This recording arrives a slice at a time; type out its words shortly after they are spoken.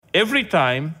Every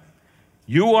time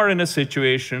you are in a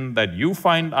situation that you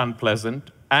find unpleasant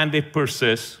and it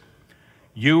persists,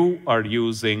 you are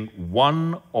using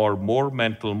one or more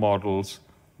mental models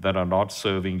that are not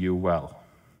serving you well.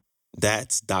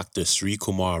 That's Dr. Sri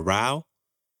Kumar Rao,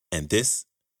 and this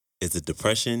is the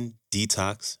Depression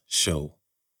Detox Show.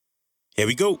 Here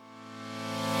we go.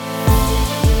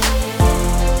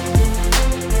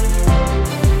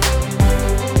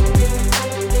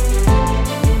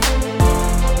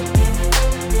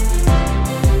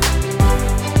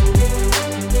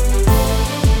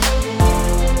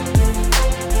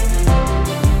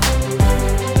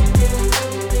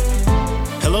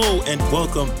 Hello, and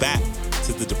welcome back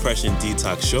to the Depression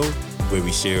Detox Show, where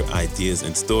we share ideas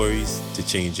and stories to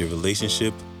change your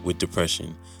relationship with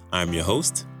depression. I'm your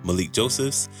host, Malik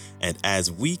Josephs, and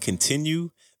as we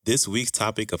continue this week's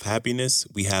topic of happiness,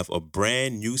 we have a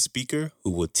brand new speaker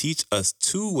who will teach us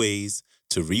 2 ways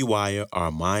to rewire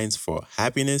our minds for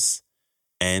happiness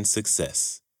and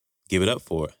success. Give it up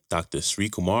for Dr. Sri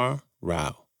Kumar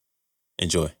Rao.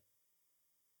 Enjoy.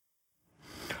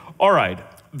 All right,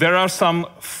 there are some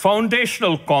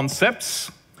foundational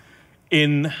concepts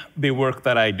in the work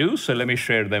that I do, so let me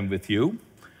share them with you.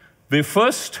 The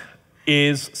first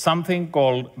is something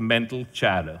called mental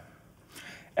chatter.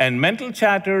 And mental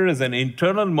chatter is an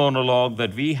internal monologue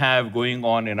that we have going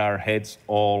on in our heads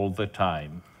all the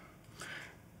time.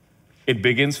 It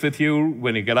begins with you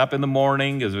when you get up in the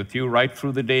morning, is with you right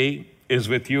through the day, is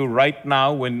with you right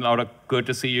now when, out of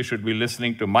courtesy, you should be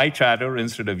listening to my chatter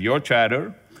instead of your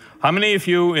chatter. How many of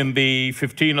you in the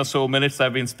 15 or so minutes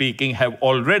I've been speaking have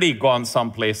already gone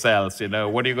someplace else? You know,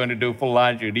 what are you going to do for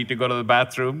lunch? You need to go to the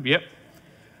bathroom? Yep.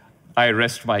 I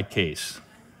rest my case.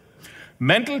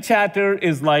 Mental chatter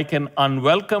is like an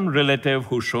unwelcome relative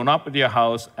who's shown up at your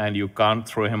house and you can't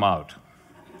throw him out.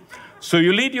 So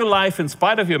you lead your life in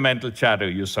spite of your mental chatter.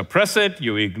 You suppress it,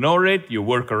 you ignore it, you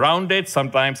work around it.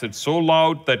 Sometimes it's so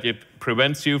loud that it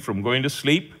prevents you from going to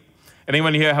sleep.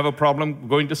 Anyone here have a problem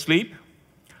going to sleep?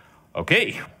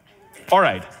 Okay. All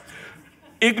right.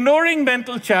 Ignoring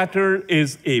mental chatter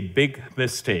is a big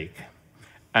mistake.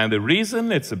 And the reason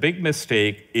it's a big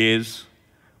mistake is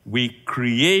we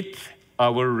create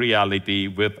our reality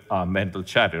with our mental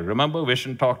chatter. Remember,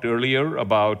 Vishen talked earlier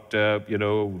about,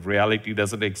 reality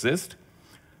doesn't exist?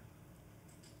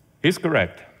 He's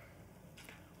correct.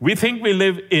 We think we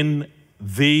live in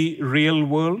the real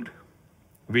world.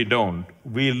 We don't.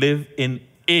 We live in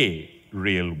a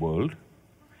real world.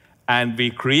 And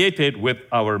we create it with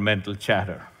our mental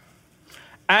chatter.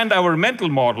 And our mental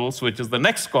models, which is the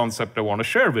next concept I want to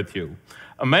share with you.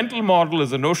 A mental model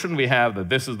is a notion we have that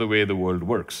this is the way the world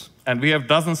works. And we have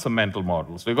dozens of mental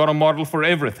models. We've got a model for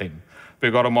everything.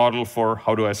 We've got a model for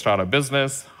how do I start a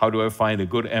business? How do I find a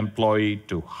good employee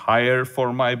to hire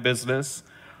for my business?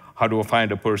 How do I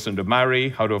find a person to marry?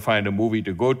 How do I find a movie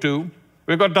to go to?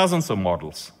 We've got dozens of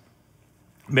models,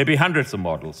 maybe hundreds of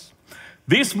models.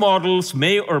 These models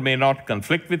may or may not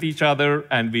conflict with each other,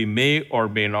 and we may or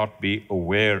may not be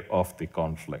aware of the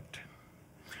conflict.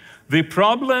 The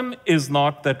problem is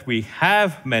not that we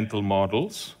have mental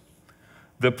models.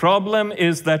 The problem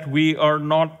is that we are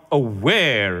not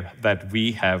aware that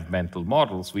we have mental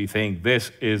models. We think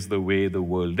this is the way the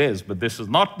world is, but this is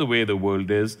not the way the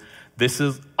world is. This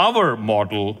is our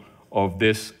model of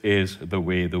this is the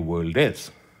way the world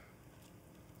is.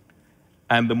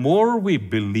 And the more we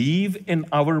believe in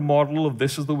our model of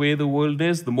this is the way the world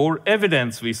is, the more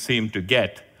evidence we seem to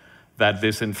get that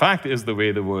this, in fact, is the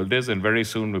way the world is. And very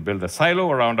soon we build a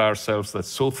silo around ourselves that's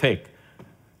so thick,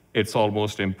 it's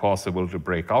almost impossible to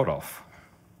break out of.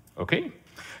 Okay?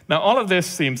 Now, all of this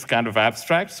seems kind of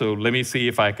abstract, so let me see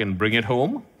if I can bring it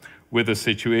home with a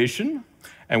situation.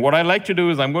 And what I like to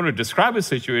do is I'm going to describe a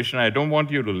situation. I don't want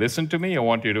you to listen to me. I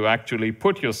want you to actually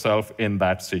put yourself in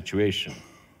that situation.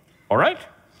 All right?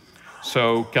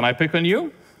 So can I pick on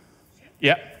you?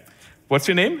 Yeah. What's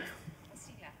your name?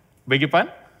 Wasila. Beg your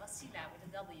pardon? Wasila with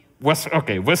a W.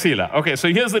 Okay, Wasila. Okay, so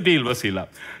here's the deal, Wasila.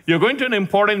 You're going to an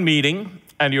important meeting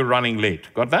and you're running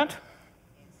late. Got that? Yes.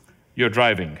 You're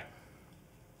driving.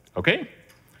 Okay?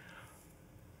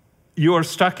 You are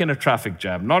stuck in a traffic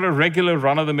jam. Not a regular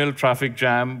run-of-the-mill traffic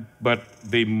jam, but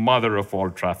the mother of all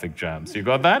traffic jams. You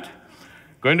got that?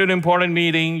 Going to an important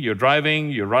meeting, you're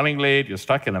driving, you're running late, you're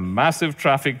stuck in a massive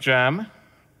traffic jam.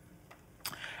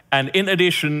 And in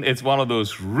addition, it's one of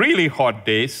those really hot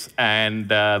days, and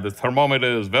the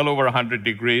thermometer is well over 100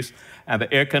 degrees, and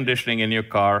the air conditioning in your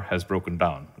car has broken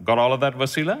down. Got all of that,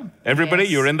 Wasila? Everybody,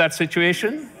 Yes. You're in that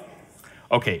situation?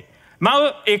 Okay.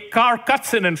 Now, a car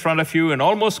cuts in front of you and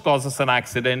almost causes an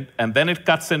accident, and then it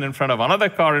cuts in front of another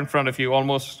car in front of you,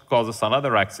 almost causes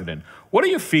another accident. What are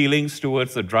your feelings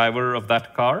towards the driver of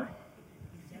that car?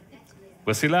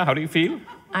 Vasila, how do you feel?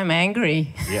 I'm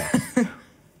angry. Yeah.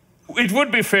 It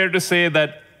would be fair to say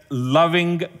that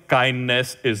loving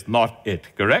kindness is not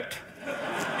it, correct?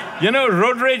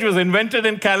 Road rage was invented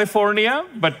in California,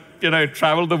 but, it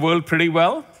traveled the world pretty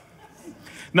well.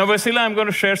 Now, Vasila, I'm going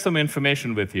to share some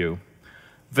information with you.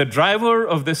 The driver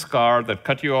of this car that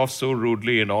cut you off so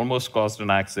rudely and almost caused an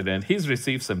accident, he's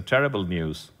received some terrible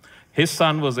news. His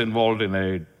son was involved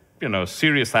in a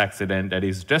serious accident, and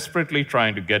he's desperately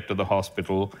trying to get to the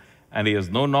hospital, and he has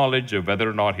no knowledge of whether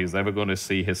or not he's ever going to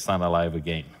see his son alive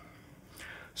again.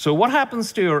 So what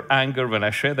happens to your anger when I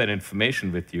share that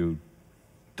information with you?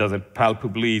 Does it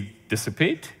palpably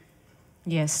dissipate?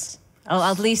 Yes. Oh,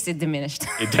 at least it diminished.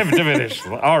 It diminished.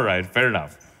 All right, fair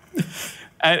enough.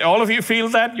 And all of you feel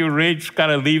that? Your rage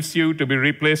kind of leaves you to be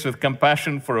replaced with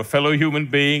compassion for a fellow human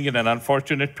being in an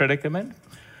unfortunate predicament?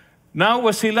 Now,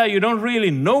 Vasila, you don't really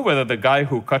know whether the guy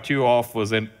who cut you off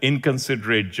was an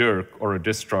inconsiderate jerk or a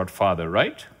distraught father,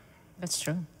 right? That's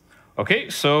true. Okay,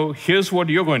 so here's what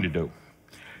you're going to do.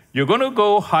 You're going to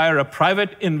go hire a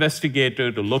private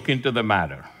investigator to look into the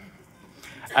matter.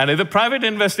 And if the private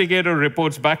investigator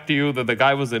reports back to you that the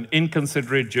guy was an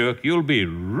inconsiderate jerk, you'll be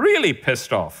really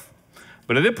pissed off.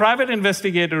 But if the private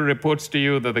investigator reports to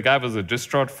you that the guy was a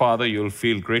distraught father, you'll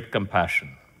feel great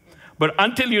compassion. But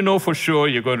until you know for sure,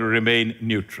 you're going to remain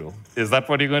neutral. Is that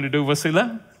what you're going to do,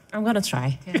 Vasila? I'm going to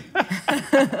try.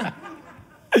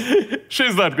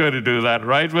 She's not going to do that,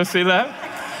 right, Vasila?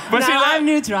 Vasila, No,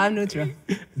 I'm neutral.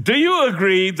 Do you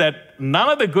agree that none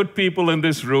of the good people in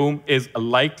this room is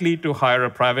likely to hire a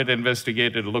private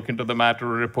investigator to look into the matter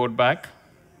or report back?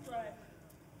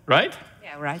 Right?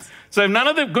 Yeah, right. So if none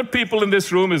of the good people in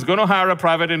this room is going to hire a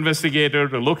private investigator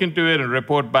to look into it and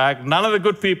report back, none of the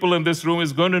good people in this room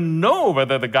is going to know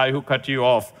whether the guy who cut you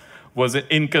off was an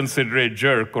inconsiderate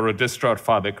jerk or a distraught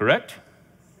father, correct?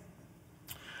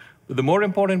 But the more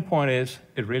important point is,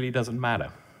 it really doesn't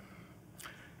matter.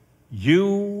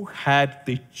 You had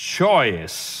the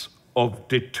choice of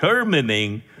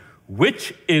determining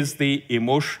which is the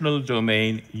emotional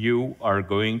domain you are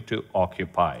going to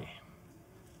occupy.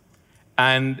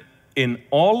 And in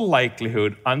all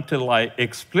likelihood, until I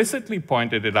explicitly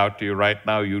pointed it out to you right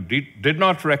now, you did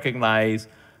not recognize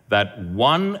that,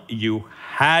 one, you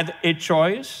had a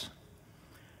choice,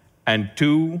 and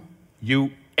two,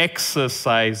 you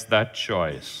exercised that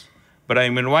choice. But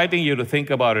I'm inviting you to think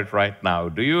about it right now.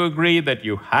 Do you agree that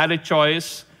you had a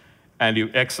choice and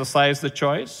you exercised the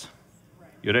choice? Right.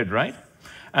 You did, right?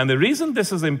 And the reason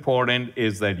this is important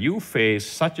is that you face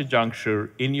such a juncture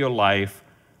in your life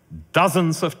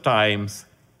dozens of times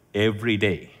every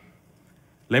day.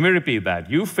 Let me repeat that.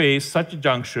 You face such a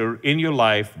juncture in your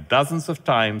life dozens of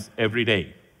times every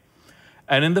day.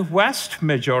 And in the vast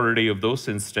majority of those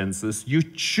instances, you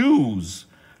choose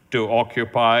to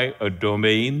occupy a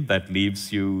domain that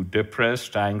leaves you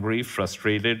depressed, angry,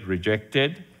 frustrated,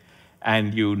 rejected,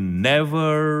 and you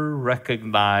never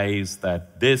recognize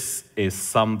that this is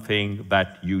something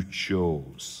that you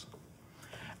chose.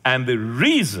 And the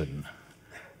reason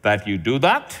that you do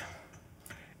that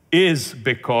is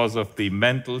because of the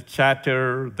mental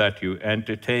chatter that you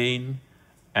entertain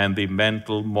and the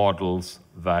mental models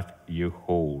that you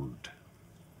hold.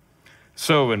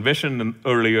 So when Vishen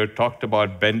earlier talked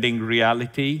about bending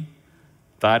reality,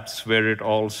 that's where it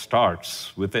all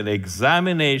starts, with an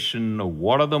examination of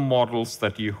what are the models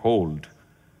that you hold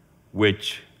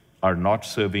which are not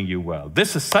serving you well.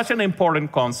 This is such an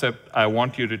important concept. I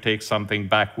want you to take something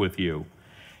back with you.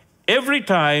 Every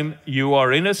time you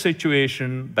are in a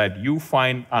situation that you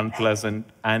find unpleasant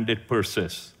and it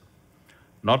persists,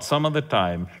 not some of the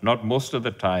time, not most of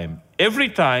the time, every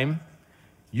time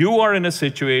you are in a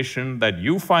situation that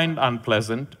you find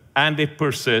unpleasant and it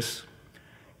persists,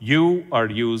 you are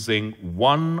using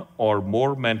one or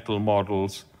more mental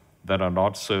models that are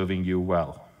not serving you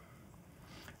well.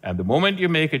 And the moment you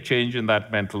make a change in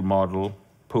that mental model,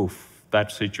 poof,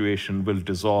 that situation will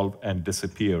dissolve and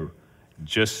disappear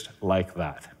just like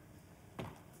that.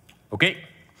 Okay?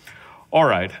 All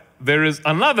right. There is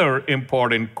another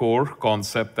important core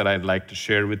concept that I'd like to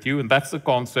share with you, and that's the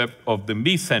concept of the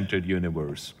me-centered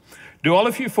universe. Do all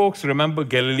of you folks remember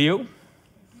Galileo?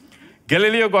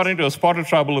 Galileo got into a spot of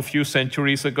trouble a few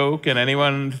centuries ago. Can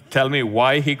anyone tell me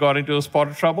why he got into a spot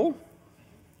of trouble?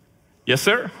 Yes,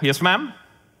 sir? Yes, ma'am?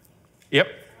 Yep.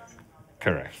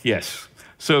 Correct. Yes.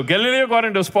 So Galileo got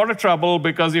into a spot of trouble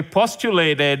because he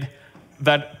postulated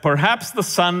that perhaps the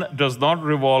sun does not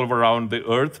revolve around the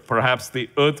earth, perhaps the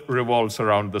earth revolves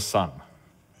around the sun,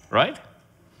 right?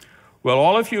 Well,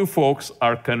 all of you folks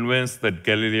are convinced that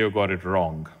Galileo got it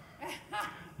wrong.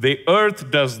 The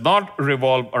earth does not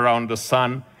revolve around the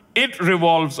sun, it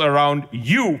revolves around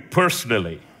you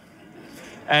personally.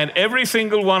 And every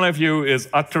single one of you is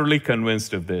utterly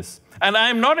convinced of this. And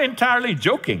I'm not entirely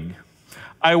joking.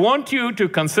 I want you to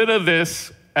consider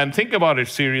this and think about it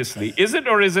seriously. Is it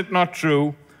or is it not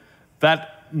true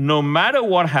that no matter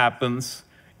what happens,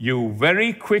 you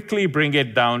very quickly bring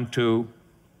it down to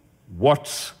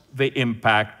what's the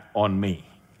impact on me?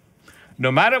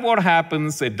 No matter what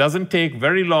happens, it doesn't take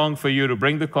very long for you to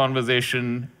bring the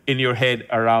conversation in your head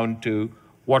around to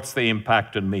what's the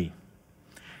impact on me.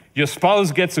 Your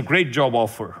spouse gets a great job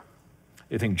offer.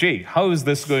 You think, gee, how is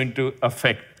this going to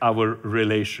affect our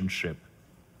relationship?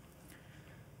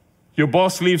 Your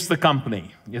boss leaves the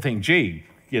company. You think, gee,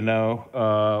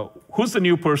 who's the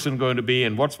new person going to be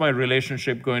and what's my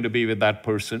relationship going to be with that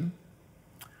person?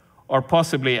 Or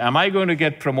possibly, am I going to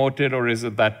get promoted or is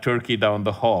it that turkey down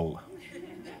the hall?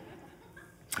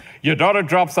 Your daughter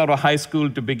drops out of high school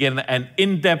to begin an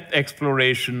in-depth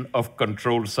exploration of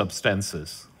controlled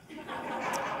substances.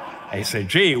 I say,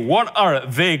 gee, what are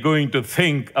they going to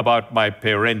think about my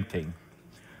parenting?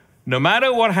 No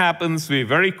matter what happens, we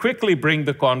very quickly bring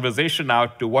the conversation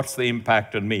out to what's the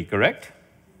impact on me, correct?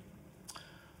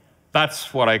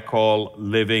 That's what I call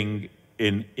living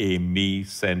in a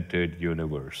me-centered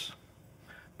universe.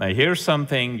 Now, here's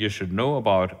something you should know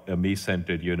about a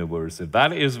me-centered universe. If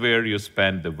that is where you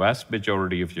spend the vast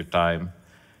majority of your time,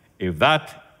 if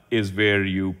that is where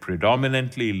you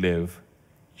predominantly live,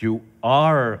 you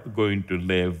are going to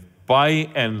live, by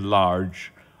and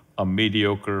large, a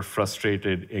mediocre,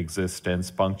 frustrated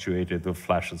existence punctuated with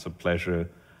flashes of pleasure.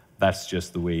 That's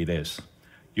just the way it is.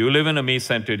 You live in a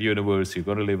me-centered universe, you're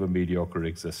going to live a mediocre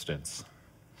existence.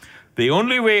 The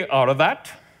only way out of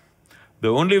that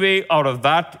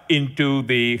into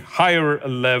the higher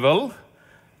level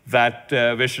that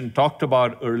Vishen talked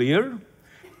about earlier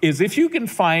is if you can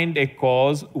find a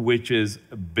cause which is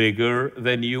bigger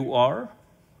than you are,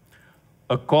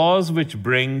 a cause which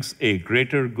brings a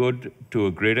greater good to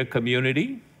a greater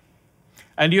community,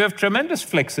 and you have tremendous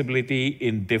flexibility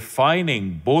in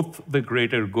defining both the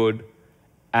greater good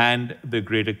and the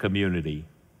greater community.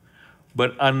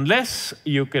 But unless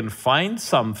you can find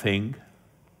something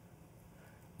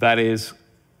that is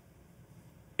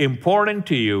important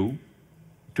to you,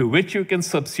 to which you can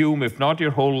subsume, if not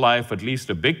your whole life, at least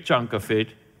a big chunk of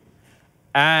it,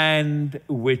 and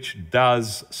which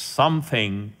does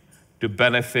something to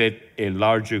benefit a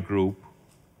larger group,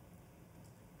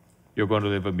 you're going to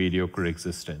live a mediocre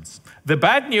existence. The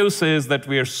bad news is that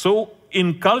we are so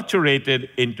enculturated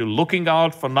into looking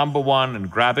out for number one and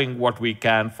grabbing what we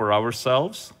can for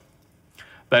ourselves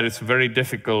that it's very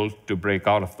difficult to break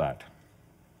out of that.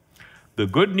 The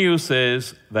good news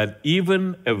is that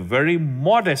even a very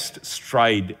modest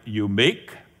stride you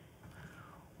make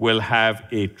will have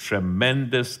a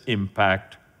tremendous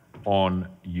impact on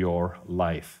your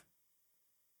life.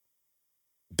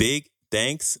 Big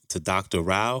thanks to Dr.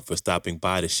 Rao for stopping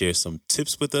by to share some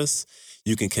tips with us.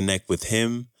 You can connect with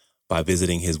him by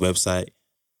visiting his website,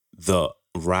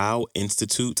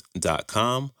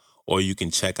 therawinstitute.com, or you can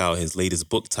check out his latest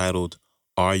book titled,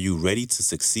 Are You Ready to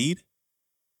Succeed?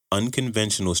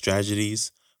 Unconventional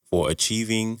Strategies for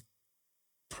Achieving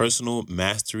Personal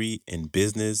Mastery in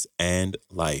Business and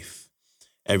Life.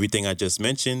 Everything I just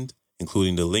mentioned,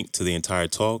 including the link to the entire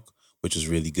talk, which was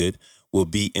really good, will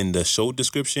be in the show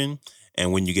description.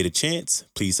 And when you get a chance,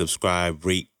 please subscribe,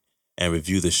 rate, and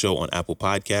review the show on Apple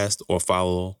Podcasts or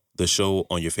follow the show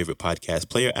on your favorite podcast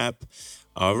player app.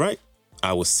 All right.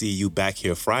 I will see you back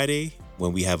here Friday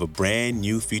when we have a brand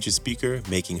new featured speaker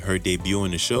making her debut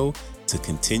on the show to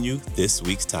continue this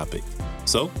week's topic.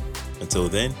 So, until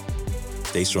then,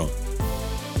 stay strong.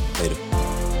 Later.